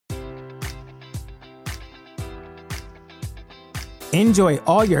Enjoy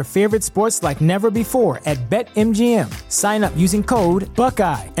all your favorite sports like never before at BetMGM. Sign up using code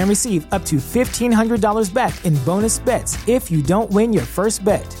Buckeye and receive up to $1,500 back in bonus bets if you don't win your first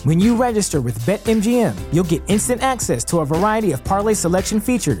bet. When you register with BetMGM, you'll get instant access to a variety of parlay selection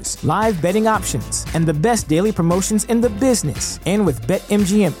features, live betting options, and the best daily promotions in the business. And with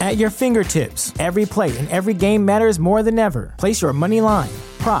BetMGM at your fingertips, every play and every game matters more than ever. Place your money line,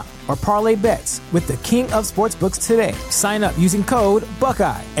 prop, or parlay bets with the king of sportsbooks today. Sign up using code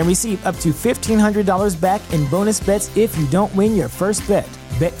Buckeye and receive up to $1,500 back in bonus bets if you don't win your first bet.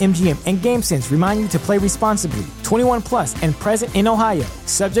 BetMGM and GameSense remind you to play responsibly. 21 plus and present in Ohio,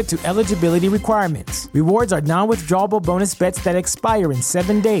 subject to eligibility requirements. Rewards are non-withdrawable bonus bets that expire in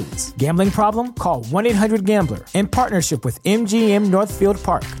 7 days. Gambling problem? Call 1-800-GAMBLER. In partnership with MGM Northfield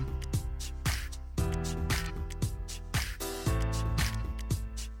Park.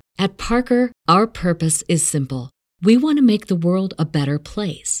 At Parker, our purpose is simple. We want to make the world a better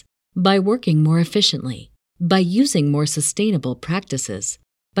place by working more efficiently, by using more sustainable practices,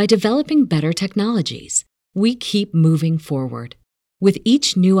 by developing better technologies. We keep moving forward. With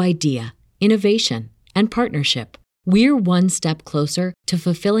each new idea, innovation, and partnership, we're one step closer to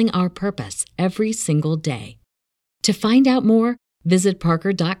fulfilling our purpose every single day. To find out more, visit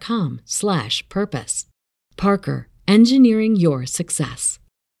parker.com/purpose. Parker, engineering your success.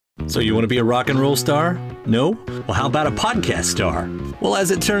 So you want to be a rock and roll star? No? Well, how about a podcast star? Well, as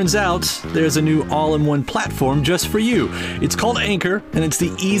it turns out, there's a new all-in-one platform just for you. It's called Anchor, and it's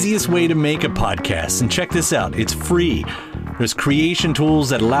the easiest way to make a podcast. And check this out, it's free. There's creation tools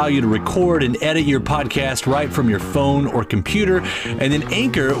that allow you to record and edit your podcast right from your phone or computer, and then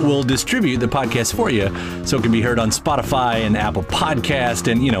Anchor will distribute the podcast for you so it can be heard on Spotify and Apple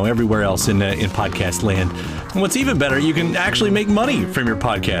Podcast and, everywhere else in podcast land. And what's even better, you can actually make money from your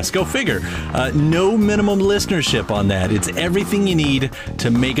podcast. Go figure. No minimum listenership on that. It's everything you need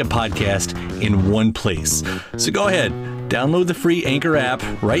to make a podcast in one place. So go ahead. Download the free Anchor app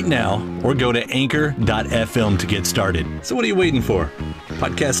right now or go to anchor.fm to get started. So what are you waiting for?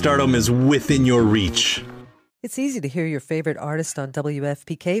 Podcast stardom is within your reach. It's easy to hear your favorite artist on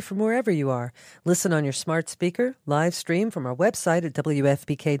WFPK from wherever you are. Listen on your smart speaker, live stream from our website at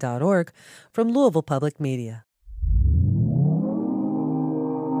WFPK.org from Louisville Public Media.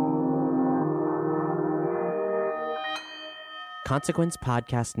 Consequence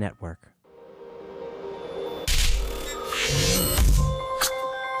Podcast Network.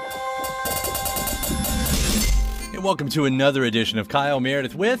 And welcome to another edition of Kyle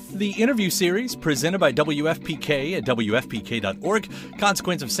Meredith with the interview series presented by WFPK at WFPK.org,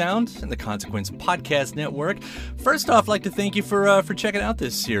 Consequence of Sound, and the Consequence Podcast Network. First off, I'd like to thank you for checking out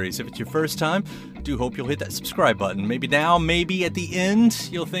this series. If it's your first time, I do hope you'll hit that subscribe button. Maybe now, maybe at the end,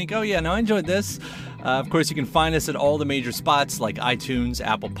 you'll think, oh yeah, no, I enjoyed this. Of course, you can find us at all the major spots like iTunes,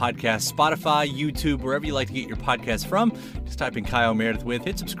 Apple Podcasts, Spotify, YouTube, wherever you like to get your podcasts from. Just type in Kyle Meredith with,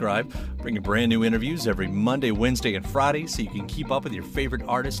 hit subscribe. Bring you brand new interviews every Monday, Wednesday, and Friday so you can keep up with your favorite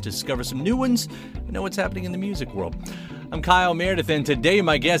artists, discover some new ones, and know what's happening in the music world. I'm Kyle Meredith, and today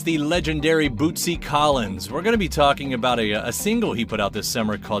my guest, the legendary Bootsy Collins. We're going to be talking about a single he put out this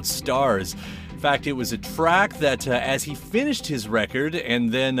summer called Stars. In fact, it was a track that as he finished his record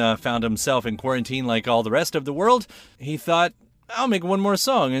and then found himself in quarantine like all the rest of the world, he thought, I'll make one more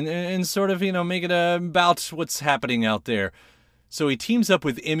song and sort of, make it about what's happening out there. So he teams up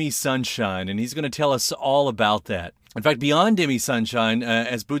with Emmy Sunshine, and he's going to tell us all about that. In fact, beyond Emmy Sunshine,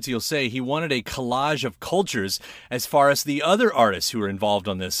 as Bootsy will say, he wanted a collage of cultures as far as the other artists who were involved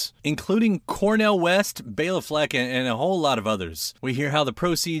on this, including Cornel West, Bela Fleck, and a whole lot of others. We hear how the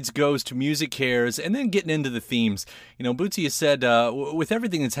proceeds goes to Music Cares, and then getting into the themes. Bootsy has said, with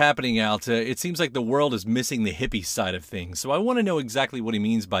everything that's happening out, it seems like the world is missing the hippie side of things. So I want to know exactly what he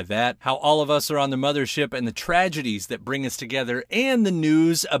means by that, how all of us are on the mothership and the tragedies that bring us together, and the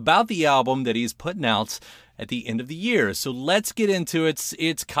news about the album that he's putting out at the end of the year. So let's get into it.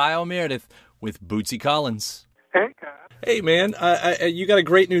 It's Kyle Meredith with Bootsy Collins. Hey, Kyle. Hey, man. You got a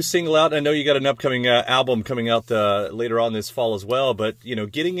great new single out. I know you got an upcoming album coming out later on this fall as well. But,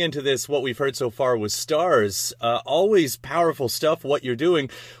 getting into this, what we've heard so far was Stars. Always powerful stuff, what you're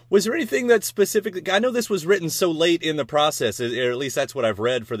doing. Was there anything that specifically... I know this was written so late in the process, or at least that's what I've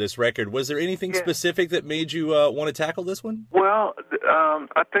read for this record. Was there anything specific that made you want to tackle this one? Well,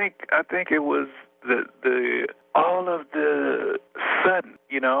 I think it was the all of the sudden,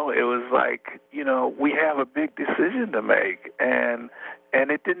 it was like, we have a big decision to make, and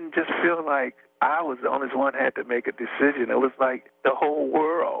it didn't just feel like I was the only one had to make a decision. It was like the whole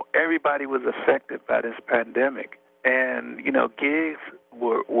world, everybody was affected by this pandemic, and gigs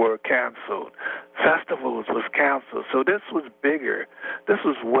were canceled. festivals was canceled. So this was bigger. This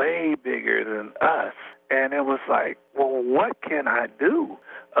was way bigger than us. And it was like, well, what can I do?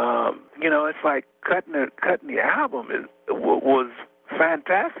 It's like cutting the album was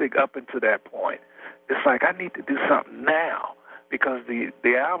fantastic up until that point. It's like I need to do something now because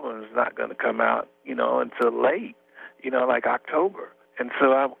the album is not going to come out, until late, like October. And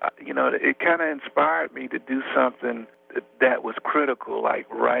so it kind of inspired me to do something that was critical, like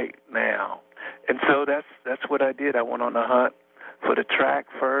right now. And so that's what I did. I went on a hunt for the track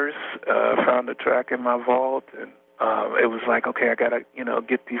first, found the track in my vault, and it was like, okay, I gotta,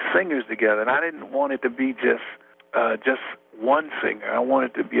 get these singers together. And I didn't want it to be just one singer. I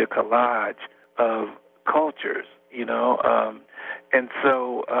wanted it to be a collage of cultures, and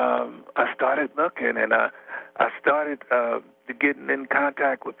so I started looking, and I started getting in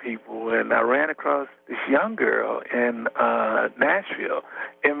contact with people, and I ran across this young girl in Nashville,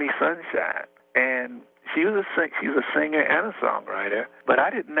 Emmy Sunshine, and she's a singer and a songwriter, but I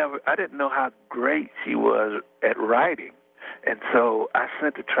didn't know how great she was at writing. And so I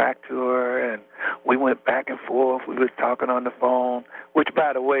sent the track to her, and we went back and forth. We was talking on the phone, which,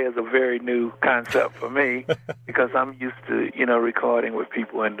 by the way, is a very new concept for me because I'm used to, recording with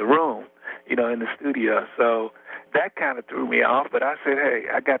people in the room, in the studio. So that kind of threw me off. But I said, hey,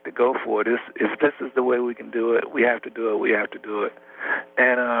 I got to go for it. If this is the way we can do it, we have to do it. We have to do it.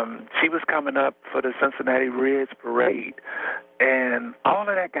 And she was coming up for the Cincinnati Reds Parade, and all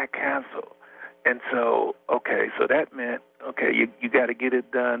of that got canceled. And so, so that meant, you got to get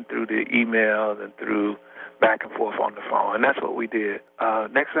it done through the emails and through back and forth on the phone, and that's what we did.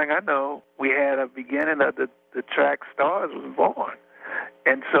 Next thing I know, we had a beginning of the track Stars was born.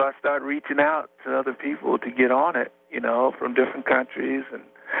 And so I started reaching out to other people to get on it, from different countries, and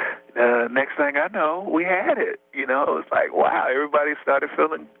next thing I know, we had it. It was like, wow, everybody started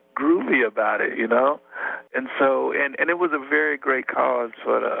feeling groovy about it, And so, and it was a very great cause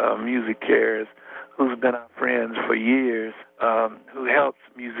for the Music Cares, who's been our friends for years, who helps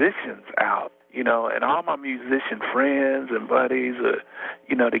musicians out, and all my musician friends and buddies,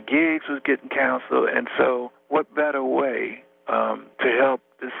 the gigs was getting canceled. And so what better way to help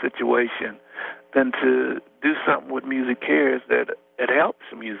this situation than to do something with Music Cares that it helps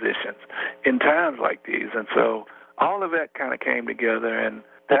musicians in times like these. And so all of that kind of came together, and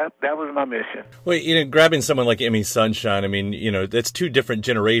that was my mission. Well, grabbing someone like Emmy Sunshine, I mean, that's two different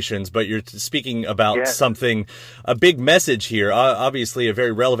generations, but you're speaking about something, a big message here, obviously a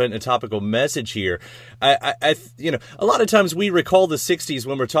very relevant and topical message here. A lot of times we recall the 60s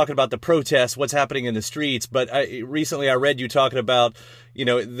when we're talking about the protests, what's happening in the streets, but recently I read you talking about,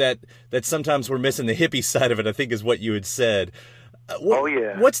 that sometimes we're missing the hippie side of it, I think is what you had said.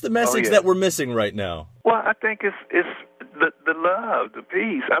 What's the message that we're missing right now? Well, I think it's the love, the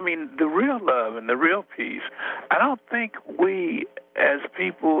peace. I mean, the real love and the real peace. I don't think we as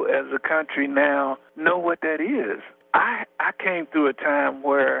people, as a country now, know what that is. I came through a time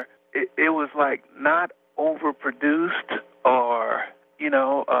where it was like not overproduced or, it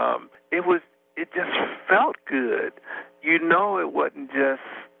just felt good. It wasn't just,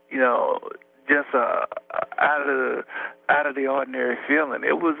 just out of the ordinary feeling.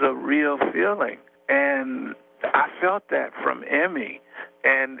 It was a real feeling, and I felt that from Emmy,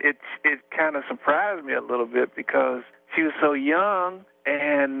 and it kind of surprised me a little bit because she was so young,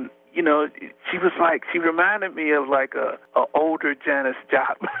 and she reminded me of like a older Janis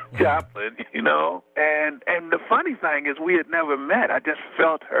Joplin, and the funny thing is we had never met. I just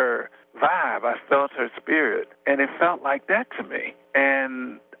felt her vibe, I felt her spirit, and it felt like that to me.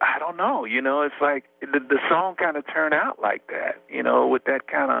 And I don't know, it's like the song kind of turned out like that, with that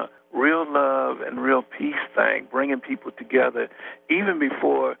kind of real love and real peace thing, bringing people together, even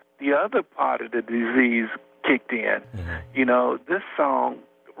before the other part of the disease kicked in. Mm-hmm. This song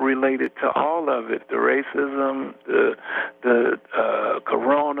related to all of it, the racism, the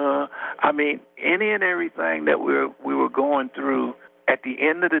corona. I mean, any and everything that we were going through. At the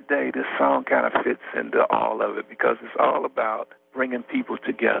end of the day, this song kind of fits into all of it because it's all about bringing people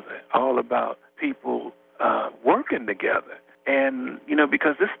together, all about people working together. And,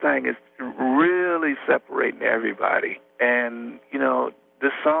 because this thing is really separating everybody. And,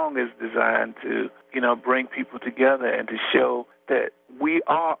 this song is designed to, bring people together and to show that we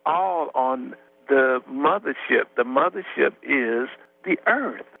are all on the mothership. The mothership is the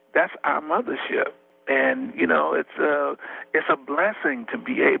earth. That's our mothership. And, it's a blessing to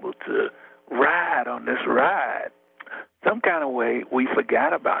be able to ride on this ride. Some kind of way we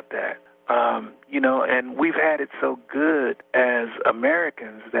forgot about that. And we've had it so good as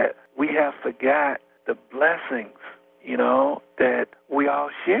Americans that we have forgot the blessings, that we all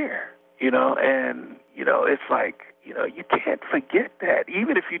share, and, it's like, you can't forget that.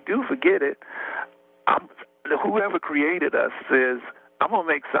 Even if you do forget it, whoever created us says, I'm going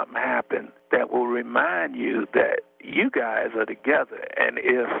to make something happen that will remind you that you guys are together. And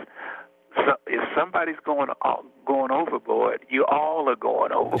if somebody's going overboard, you all are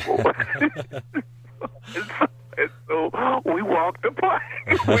going overboard. and so we walk the plank.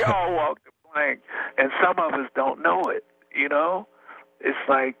 We all walk the plank. And some of us don't know it, It's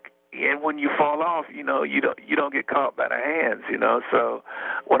like, and when you fall off, you don't get caught by the hands, So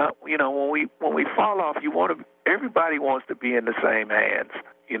when we fall off, everybody wants to be in the same hands,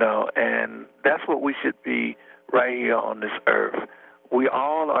 and that's what we should be right here on this earth. We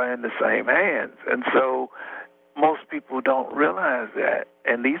all are in the same hands, and so most people don't realize that.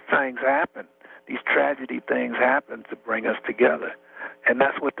 And these things happen. These tragedy things happen to bring us together, and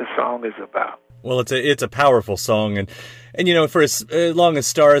that's what the song is about. Well, it's a powerful song, and for as long as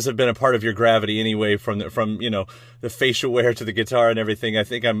stars have been a part of your gravity anyway, from the facial wear to the guitar and everything, I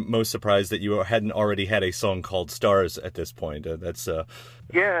think I'm most surprised that you hadn't already had a song called Stars at this point. That's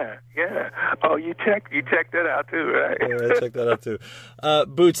yeah. Oh, you checked that out too, right? Yeah, I checked that out too.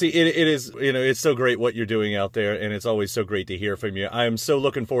 Bootsy, it is it's so great what you're doing out there, and it's always so great to hear from you. I am so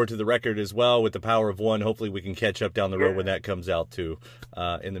looking forward to the record as well with The Power of One. Hopefully, we can catch up down the road when that comes out too.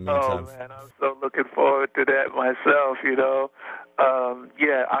 In the meantime, oh man, I'm so looking forward to that myself.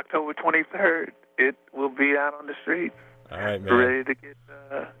 October 23rd, it will be out on the streets. All right, man. Ready to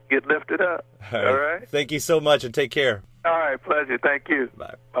get lifted up. All right. Thank you so much, and take care. All right, pleasure. Thank you.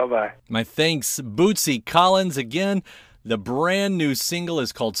 Bye. Bye-bye. My thanks, Bootsy Collins. Again, the brand new single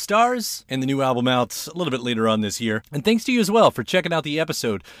is called Stars, and the new album out a little bit later on this year. And thanks to you as well for checking out the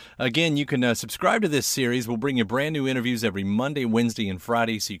episode. Again, you can subscribe to this series. We'll bring you brand new interviews every Monday, Wednesday, and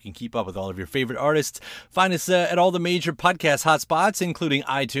Friday, so you can keep up with all of your favorite artists. Find us at all the major podcast hotspots, including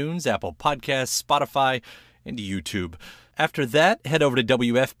iTunes, Apple Podcasts, Spotify, and YouTube. After that, head over to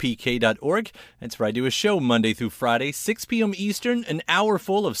WFPK.org. That's where I do a show Monday through Friday, 6 p.m. Eastern, an hour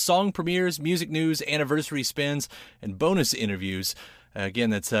full of song premieres, music news, anniversary spins, and bonus interviews. Again,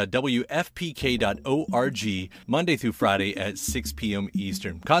 that's WFPK.org, Monday through Friday at 6 p.m.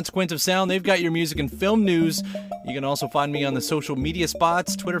 Eastern. Consequence of Sound, they've got your music and film news. You can also find me on the social media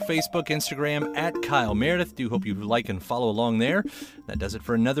spots, Twitter, Facebook, Instagram, at Kyle Meredith. Do hope you like and follow along there. That does it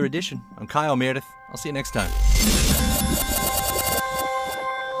for another edition. I'm Kyle Meredith. I'll see you next time.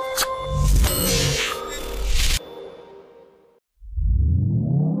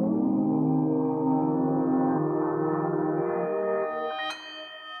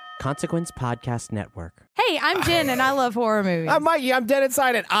 Consequence Podcast Network. Hey, I'm Jen, and I love horror movies. I'm Mikey. I'm dead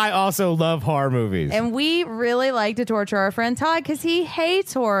inside it. I also love horror movies. And we really like to torture our friend Todd because he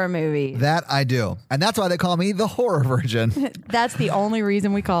hates horror movies. That I do. And that's why they call me the horror virgin. That's the only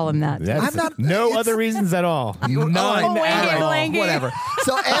reason we call him that. I'm not, no other reasons at all. None at all. Whatever.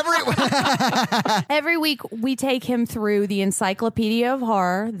 So every week we take him through the encyclopedia of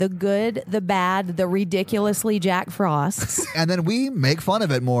horror, the good, the bad, the ridiculously Jack Frosts. And then we make fun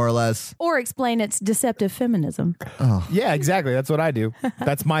of it more or less. Or explain its deceptive feminism. Oh. Yeah, exactly. That's what I do.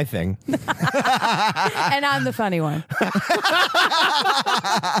 That's my thing. And I'm the funny one.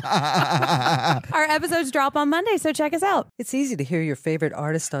 Our episodes drop on Monday, so check us out. It's easy to hear your favorite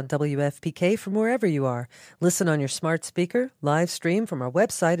artist on WFPK from wherever you are. Listen on your smart speaker, live stream from our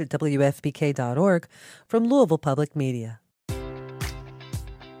website at WFPK.org, from Louisville Public Media.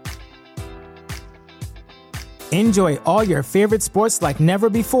 Enjoy all your favorite sports like never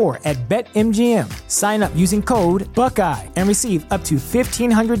before at BetMGM. Sign up using code Buckeye and receive up to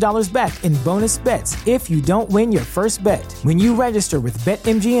 $1,500 back in bonus bets if you don't win your first bet. When you register with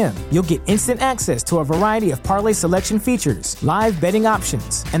BetMGM, you'll get instant access to a variety of parlay selection features, live betting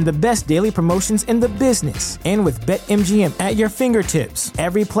options, and the best daily promotions in the business. And with BetMGM at your fingertips,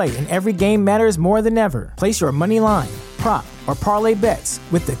 every play and every game matters more than ever. Place your money line, prop, or parlay bets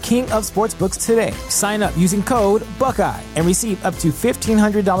with the king of sportsbooks today. Sign up using code Buckeye and receive up to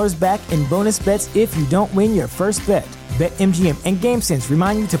 $1,500 back in bonus bets if you don't win your first bet. BetMGM and GameSense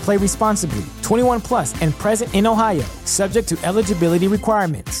remind you to play responsibly. 21 plus and present in Ohio, subject to eligibility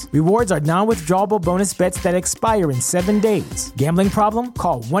requirements. Rewards are non-withdrawable bonus bets that expire in 7 days. Gambling problem?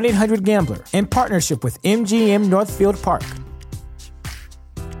 Call 1-800-GAMBLER. In partnership with MGM Northfield Park.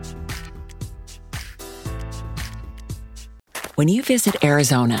 When you visit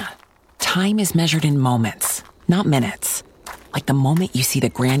Arizona, time is measured in moments, not minutes. Like the moment you see the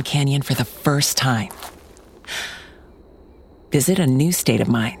Grand Canyon for the first time. Visit a new state of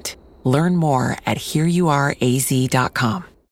mind. Learn more at hereyouareaz.com.